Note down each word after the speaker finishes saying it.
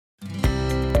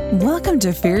Welcome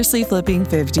to Fiercely Flipping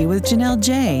 50 with Janelle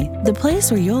J, the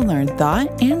place where you'll learn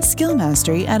thought and skill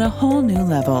mastery at a whole new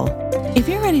level. If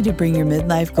you're ready to bring your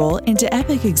midlife goal into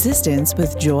epic existence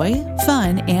with joy,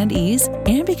 fun, and ease,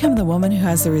 and become the woman who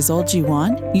has the results you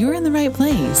want, you're in the right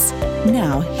place.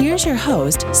 Now, here's your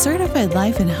host, certified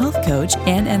life and health coach,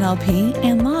 and NLP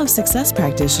and Law of Success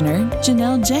practitioner,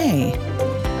 Janelle J.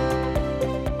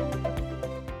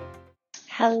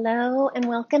 Hello and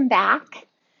welcome back.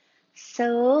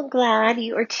 So glad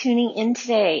you are tuning in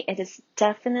today. It is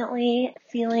definitely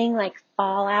feeling like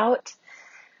fall out,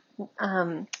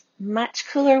 much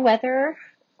cooler weather,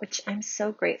 which I'm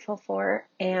so grateful for,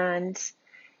 and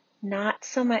not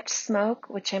so much smoke,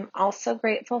 which I'm also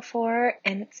grateful for,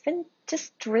 and it's been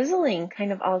just drizzling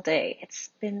kind of all day. It's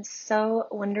been so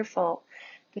wonderful.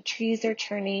 The trees are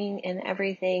turning and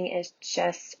everything is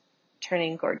just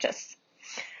turning gorgeous.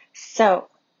 So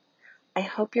I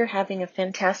hope you're having a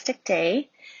fantastic day.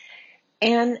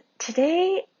 And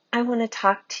today I want to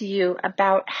talk to you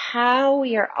about how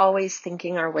we are always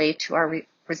thinking our way to our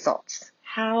results.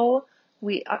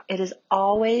 It is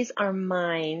always our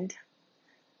mind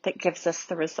that gives us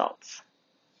the results.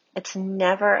 It's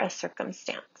never a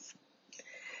circumstance.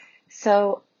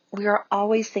 So we are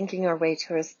always thinking our way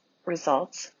to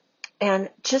results. And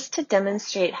just to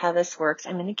demonstrate how this works,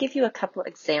 I'm going to give you a couple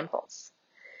examples.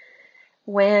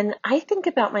 When I think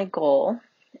about my goal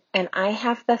and I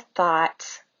have the thought,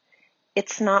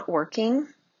 it's not working,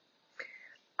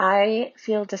 I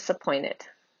feel disappointed.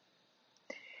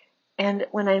 And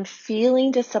when I'm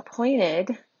feeling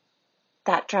disappointed,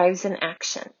 that drives an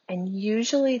action. And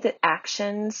usually the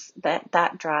actions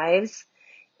that drives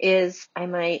is I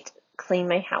might clean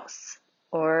my house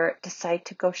or decide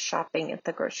to go shopping at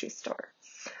the grocery store.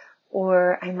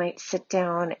 Or I might sit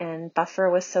down and buffer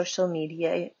with social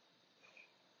media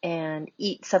and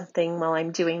eat something while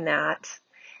I'm doing that.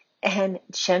 And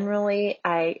generally,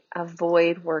 I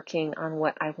avoid working on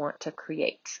what I want to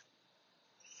create.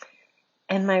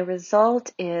 And my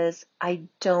result is I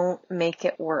don't make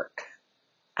it work.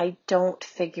 I don't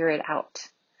figure it out.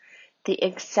 The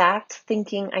exact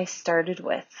thinking I started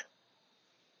with,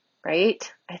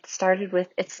 right? I started with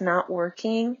it's not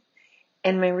working.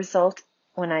 And my result,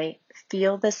 when I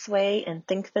feel this way and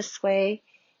think this way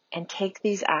and take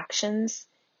these actions,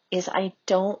 is I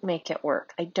don't make it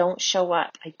work. I don't show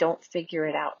up. I don't figure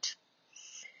it out.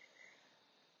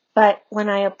 But when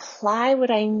I apply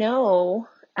what I know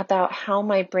about how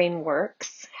my brain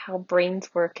works, how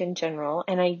brains work in general,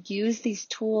 and I use these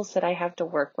tools that I have to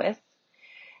work with,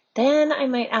 then I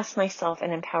might ask myself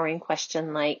an empowering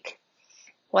question like,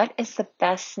 what is the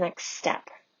best next step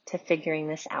to figuring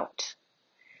this out?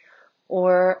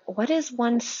 Or what is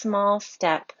one small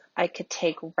step I could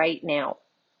take right now?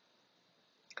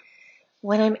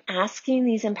 When I'm asking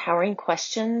these empowering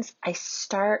questions, I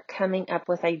start coming up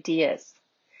with ideas.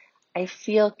 I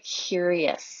feel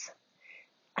curious.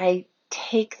 I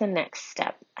take the next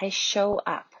step. I show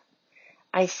up.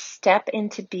 I step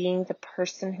into being the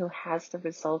person who has the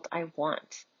result I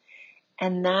want.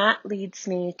 And that leads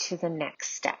me to the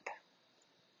next step.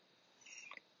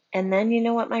 And then you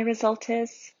know what my result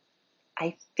is?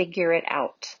 I figure it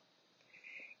out.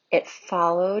 It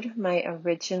followed my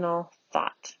original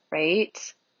thought, right?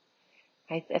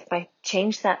 If I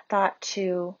change that thought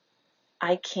to,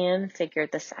 I can figure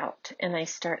this out, and I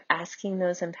start asking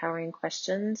those empowering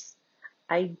questions,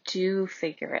 I do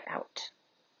figure it out.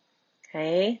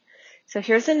 Okay? So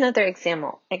here's another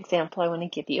example I want to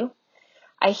give you.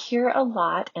 I hear a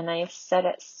lot, and I have said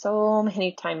it so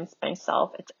many times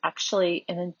myself, it's actually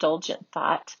an indulgent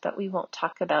thought, but we won't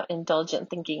talk about indulgent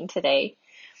thinking today.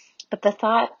 But the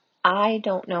thought, I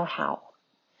don't know how.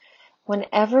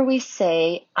 Whenever we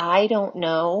say, I don't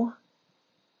know,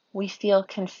 we feel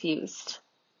confused.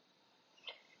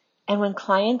 And when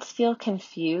clients feel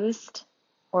confused,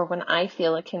 or when I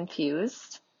feel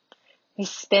confused, we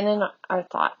spin in our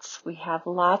thoughts. We have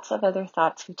lots of other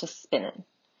thoughts we just spin in.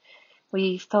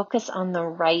 We focus on the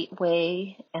right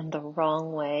way and the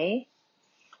wrong way.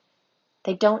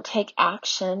 They don't take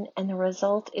action, and the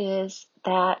result is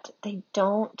that they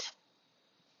don't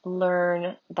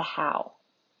learn the how.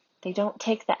 They don't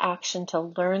take the action to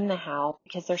learn the how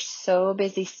because they're so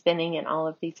busy spinning in all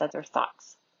of these other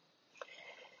thoughts.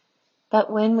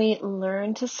 But when we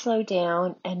learn to slow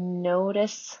down and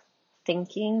notice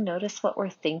what we're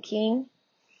thinking,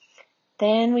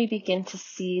 then we begin to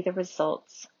see the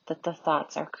results that the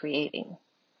thoughts are creating.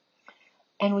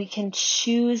 And we can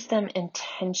choose them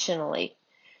intentionally.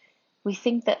 We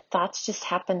think that thoughts just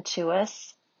happen to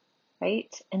us,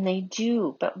 right? And they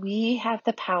do, but we have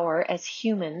the power as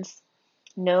humans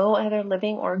No other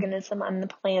living organism on the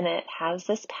planet has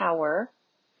this power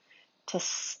to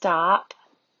stop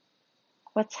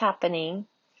what's happening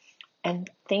and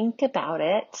think about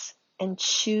it and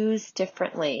choose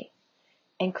differently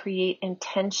and create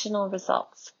intentional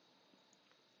results.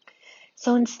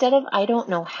 So instead of I don't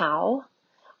know how,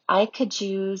 I could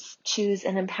choose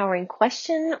an empowering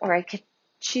question, or I could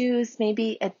choose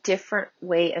maybe a different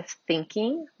way of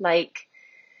thinking, like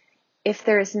if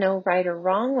there is no right or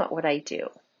wrong, what would I do?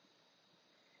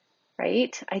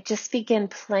 Right? I just begin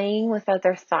playing with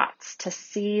other thoughts to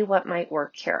see what might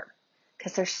work here,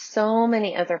 because there's so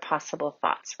many other possible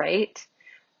thoughts, right?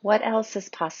 What else is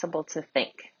possible to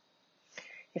think?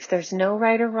 If there's no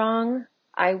right or wrong,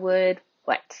 I would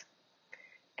what?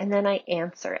 And then I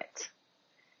answer it.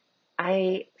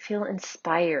 I feel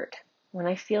inspired. When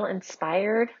I feel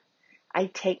inspired, I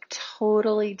take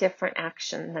totally different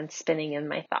action than spinning in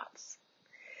my thoughts.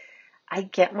 I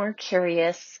get more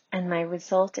curious, and my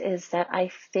result is that I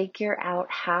figure out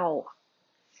how.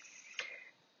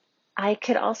 I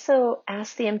could also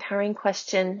ask the empowering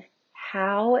question,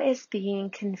 how is being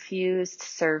confused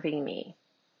serving me?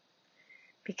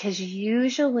 Because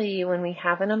usually when we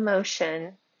have an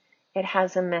emotion, it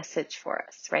has a message for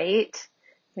us, right?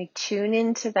 We tune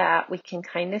into that, we can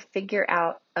kind of figure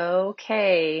out,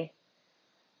 okay,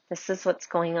 this is what's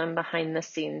going on behind the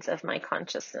scenes of my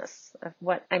consciousness, of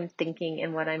what I'm thinking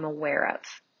and what I'm aware of.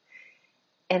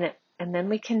 And then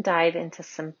we can dive into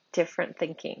some different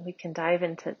thinking. We can dive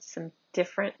into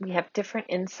we have different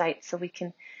insights, so we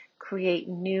can create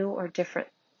new or different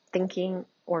thinking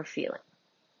or feeling.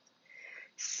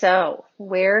 So,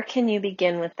 where can you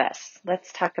begin with this?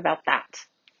 Let's talk about that.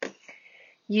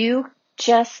 You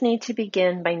just need to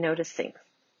begin by noticing.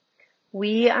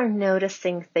 We are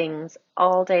noticing things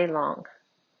all day long.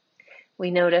 We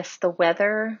notice the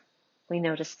weather, we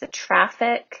notice the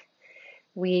traffic,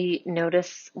 we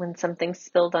notice when something's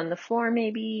spilled on the floor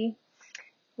maybe,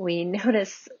 we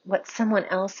notice what someone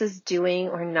else is doing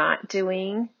or not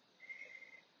doing,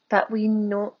 but we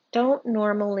don't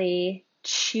normally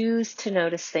choose to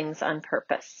notice things on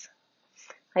purpose.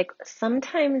 Like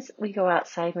sometimes we go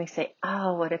outside and we say,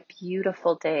 oh, what a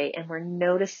beautiful day, and we're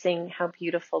noticing how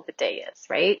beautiful the day is,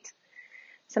 right?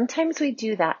 Sometimes we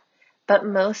do that, but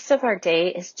most of our day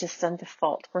is just on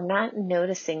default. We're not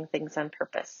noticing things on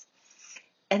purpose.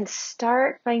 And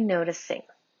start by noticing.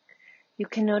 You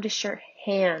can notice your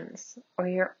hands or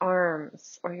your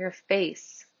arms or your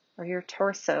face or your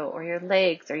torso or your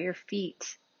legs or your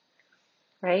feet,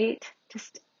 right?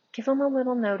 Just give them a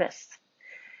little notice.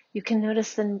 You can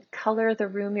notice the color of the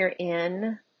room you're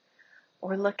in,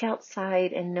 or look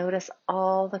outside and notice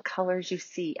all the colors you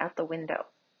see out the window,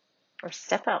 or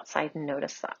step outside and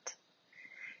notice that.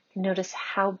 You can notice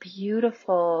how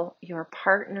beautiful your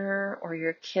partner or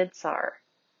your kids are.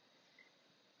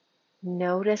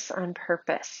 Notice on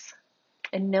purpose,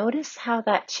 and notice how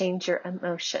that changes your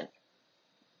emotion.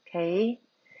 Okay?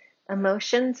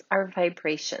 Emotions are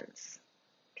vibrations.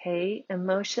 Okay?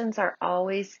 Emotions are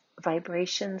always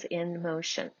vibrations in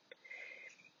motion.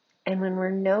 And when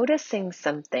we're noticing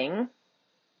something,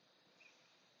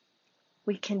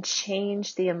 we can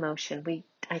change the emotion.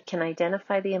 I can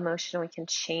identify the emotion, we can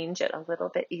change it a little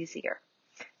bit easier.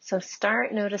 So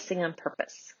start noticing on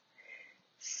purpose.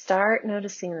 Start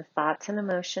noticing the thoughts and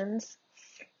emotions,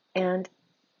 and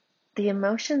the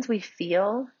emotions we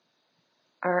feel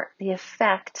are the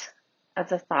effect of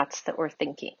the thoughts that we're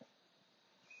thinking.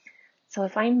 So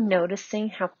if I'm noticing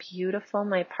how beautiful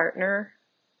my partner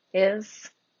is,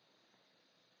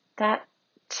 that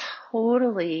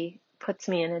totally puts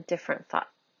me in a different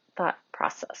thought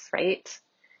process, right?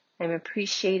 I'm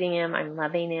appreciating him, I'm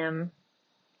loving him,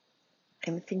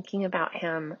 I'm thinking about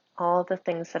him, all the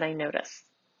things that I notice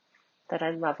that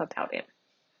I love about him,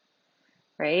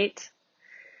 right?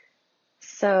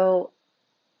 So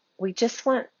we just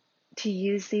want to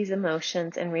use these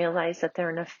emotions and realize that they're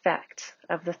an effect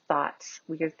of the thoughts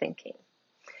we are thinking.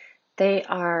 They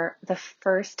are the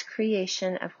first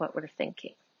creation of what we're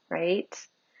thinking, right?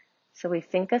 So we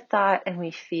think a thought and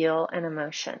we feel an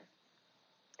emotion.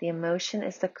 The emotion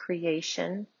is the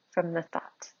creation from the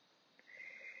thought.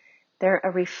 They're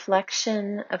a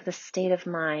reflection of the state of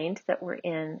mind that we're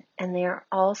in, and they are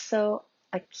also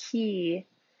a key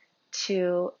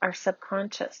to our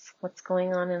subconscious, what's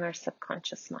going on in our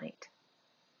subconscious mind.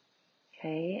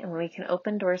 Okay, and when we can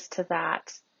open doors to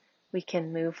that, we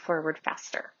can move forward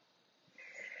faster.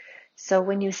 So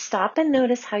when you stop and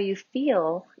notice how you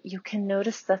feel, you can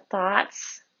notice the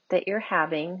thoughts that you're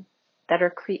having that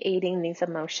are creating these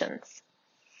emotions.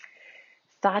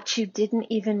 Thoughts you didn't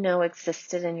even know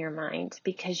existed in your mind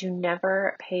because you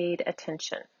never paid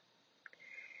attention.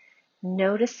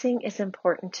 Noticing is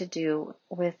important to do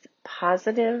with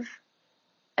positive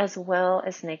as well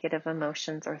as negative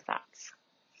emotions or thoughts.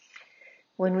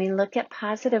 When we look at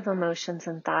positive emotions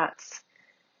and thoughts,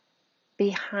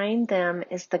 behind them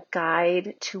is the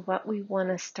guide to what we want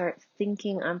to start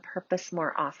thinking on purpose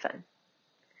more often.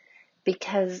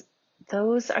 Because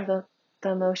those are the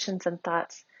emotions and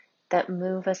thoughts that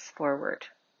move us forward.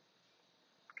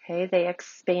 Okay, they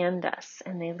expand us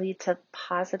and they lead to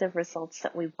positive results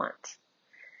that we want.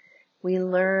 We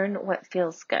learn what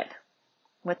feels good,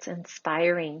 what's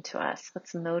inspiring to us,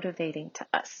 what's motivating to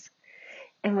us.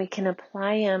 And we can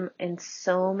apply them in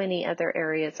so many other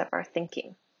areas of our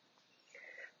thinking.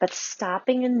 But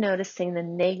stopping and noticing the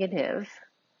negative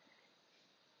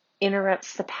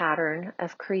interrupts the pattern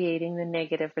of creating the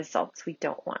negative results we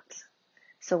don't want.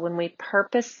 So when we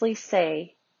purposely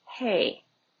say, hey,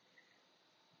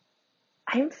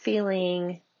 I'm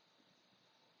feeling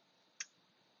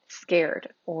scared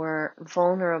or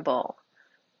vulnerable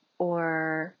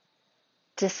or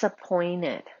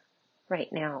disappointed right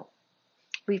now,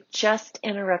 we've just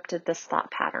interrupted this thought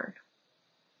pattern.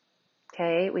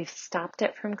 Okay, we've stopped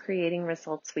it from creating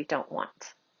results we don't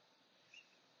want.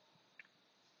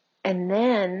 And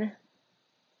then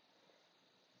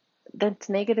the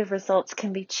negative results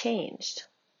can be changed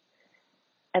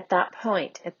at that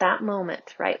point, at that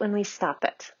moment, right when we stop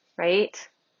it, right?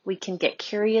 We can get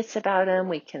curious about them.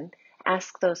 We can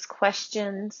ask those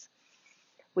questions.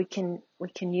 We can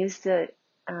use the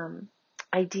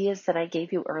ideas that I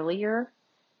gave you earlier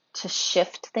to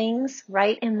shift things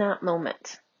right in that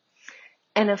moment.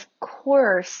 And of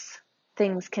course,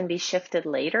 things can be shifted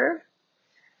later.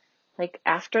 Like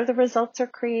after the results are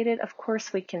created, of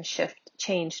course we can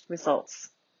change results.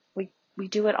 We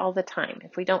do it all the time.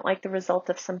 If we don't like the result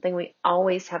of something, we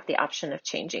always have the option of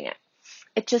changing it.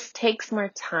 It just takes more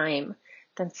time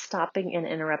than stopping and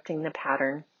interrupting the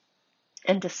pattern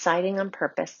and deciding on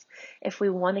purpose if we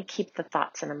want to keep the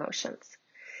thoughts and emotions.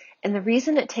 And the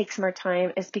reason it takes more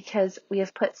time is because we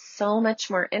have put so much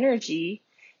more energy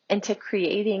into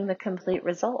creating the complete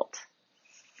result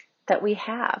that we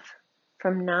have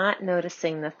from not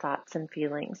noticing the thoughts and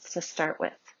feelings to start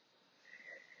with.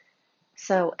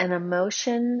 So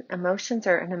emotions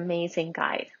are an amazing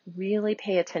guide. Really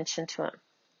pay attention to them.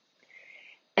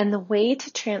 And the way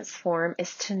to transform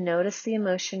is to notice the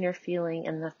emotion you're feeling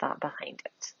and the thought behind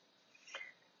it.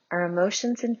 Our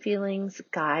emotions and feelings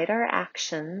guide our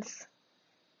actions,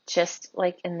 just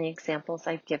like in the examples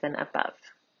I've given above.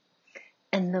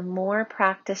 And the more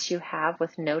practice you have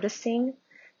with noticing,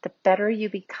 the better you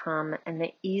become and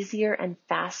the easier and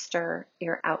faster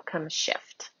your outcomes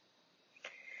shift.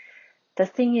 The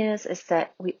thing is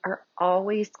that we are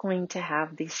always going to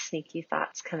have these sneaky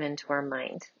thoughts come into our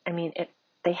mind. I mean,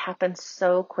 they happen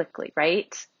so quickly,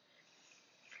 right?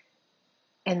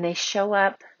 And they show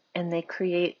up and they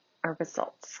create our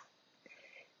results.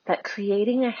 But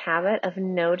creating a habit of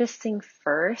noticing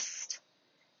first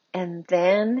and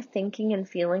then thinking and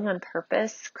feeling on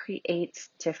purpose creates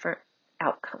different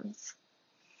outcomes.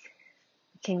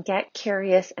 You can get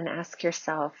curious and ask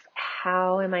yourself,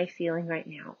 how am I feeling right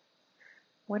now?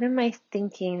 What am I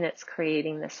thinking that's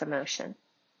creating this emotion?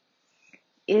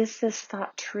 Is this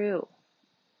thought true?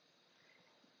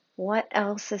 What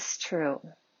else is true?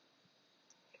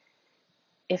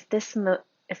 If this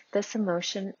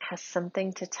emotion has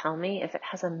something to tell me, if it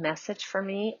has a message for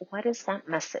me, what is that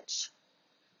message?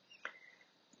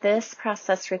 This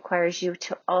process requires you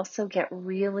to also get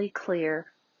really clear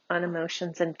on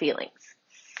emotions and feelings.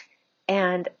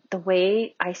 And the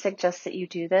way I suggest that you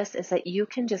do this is that you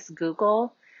can just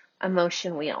Google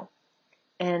emotion wheel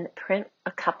and print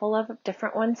a couple of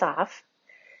different ones off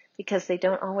because they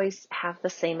don't always have the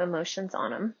same emotions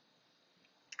on them.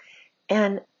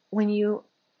 And when you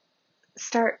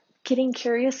start getting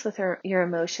curious with your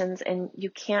emotions and you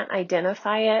can't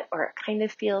identify it, or it kind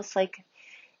of feels like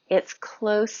it's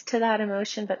close to that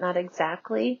emotion but not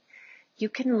exactly, you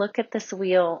can look at this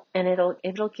wheel and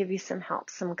it'll give you some help,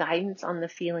 some guidance on the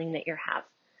feeling that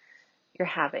you're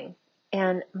having.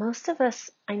 And most of us,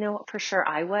 I know for sure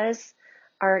I was,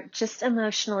 are just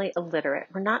emotionally illiterate.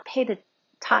 We're not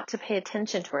taught to pay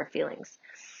attention to our feelings.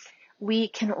 We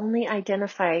can only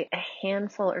identify a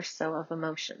handful or so of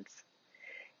emotions.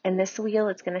 And this wheel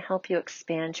is going to help you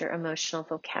expand your emotional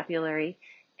vocabulary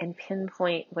and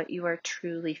pinpoint what you are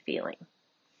truly feeling.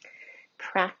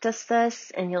 Practice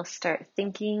this and you'll start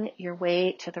thinking your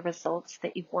way to the results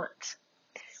that you want.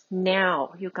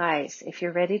 Now, you guys, if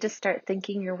you're ready to start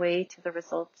thinking your way to the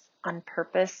results on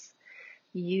purpose,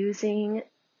 using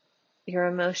your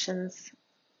emotions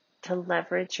to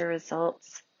leverage your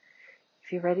results,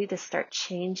 if you're ready to start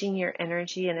changing your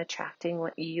energy and attracting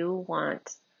what you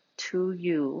want to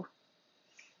you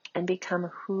and become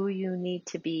who you need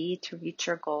to be to reach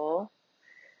your goal,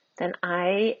 then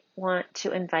I want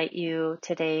to invite you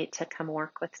today to come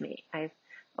work with me. I've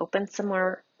opened some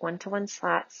more one-to-one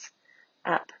slots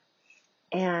up.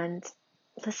 And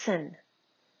listen,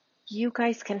 you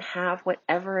guys can have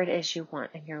whatever it is you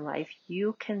want in your life.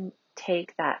 You can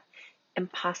take that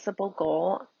impossible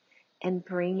goal and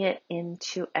bring it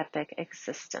into epic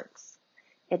existence.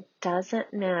 It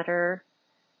doesn't matter.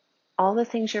 All the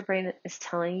things your brain is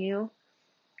telling you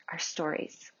are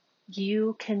stories.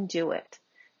 You can do it.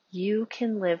 You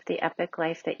can live the epic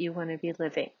life that you want to be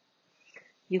living.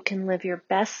 You can live your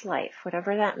best life,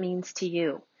 whatever that means to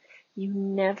you. You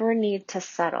never need to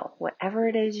settle. Whatever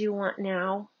it is you want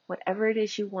now, whatever it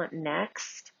is you want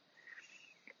next,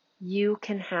 you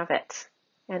can have it.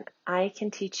 And I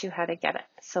can teach you how to get it.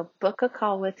 So book a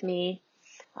call with me.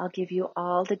 I'll give you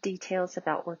all the details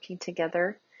about working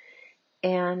together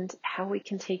and how we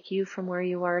can take you from where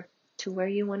you are to where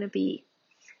you want to be.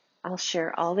 I'll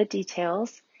share all the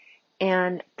details.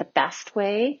 And the best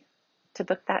way to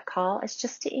book that call is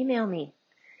just to email me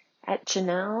at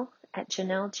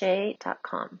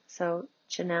janelle@janellej.com. So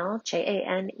Janelle,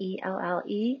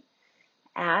 Janelle,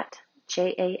 at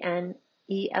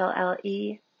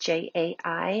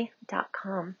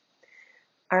JANELLEJAI.com.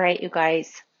 All right, you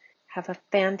guys, have a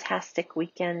fantastic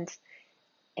weekend,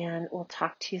 and we'll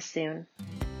talk to you soon.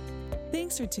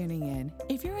 Thanks for tuning in.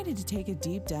 If you're ready to take a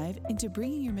deep dive into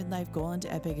bringing your midlife goal into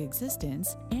epic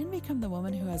existence and become the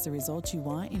woman who has the results you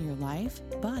want in your life,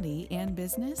 body, and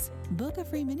business, book a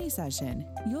free mini session.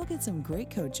 You'll get some great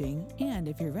coaching, and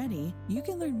if you're ready, you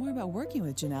can learn more about working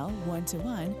with Janelle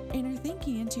one-to-one in her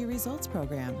Thinking into Your Results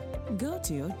program. Go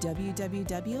to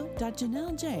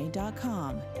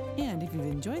www.janellej.com. And if you've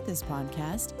enjoyed this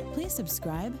podcast, please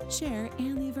subscribe, share,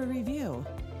 and leave a review.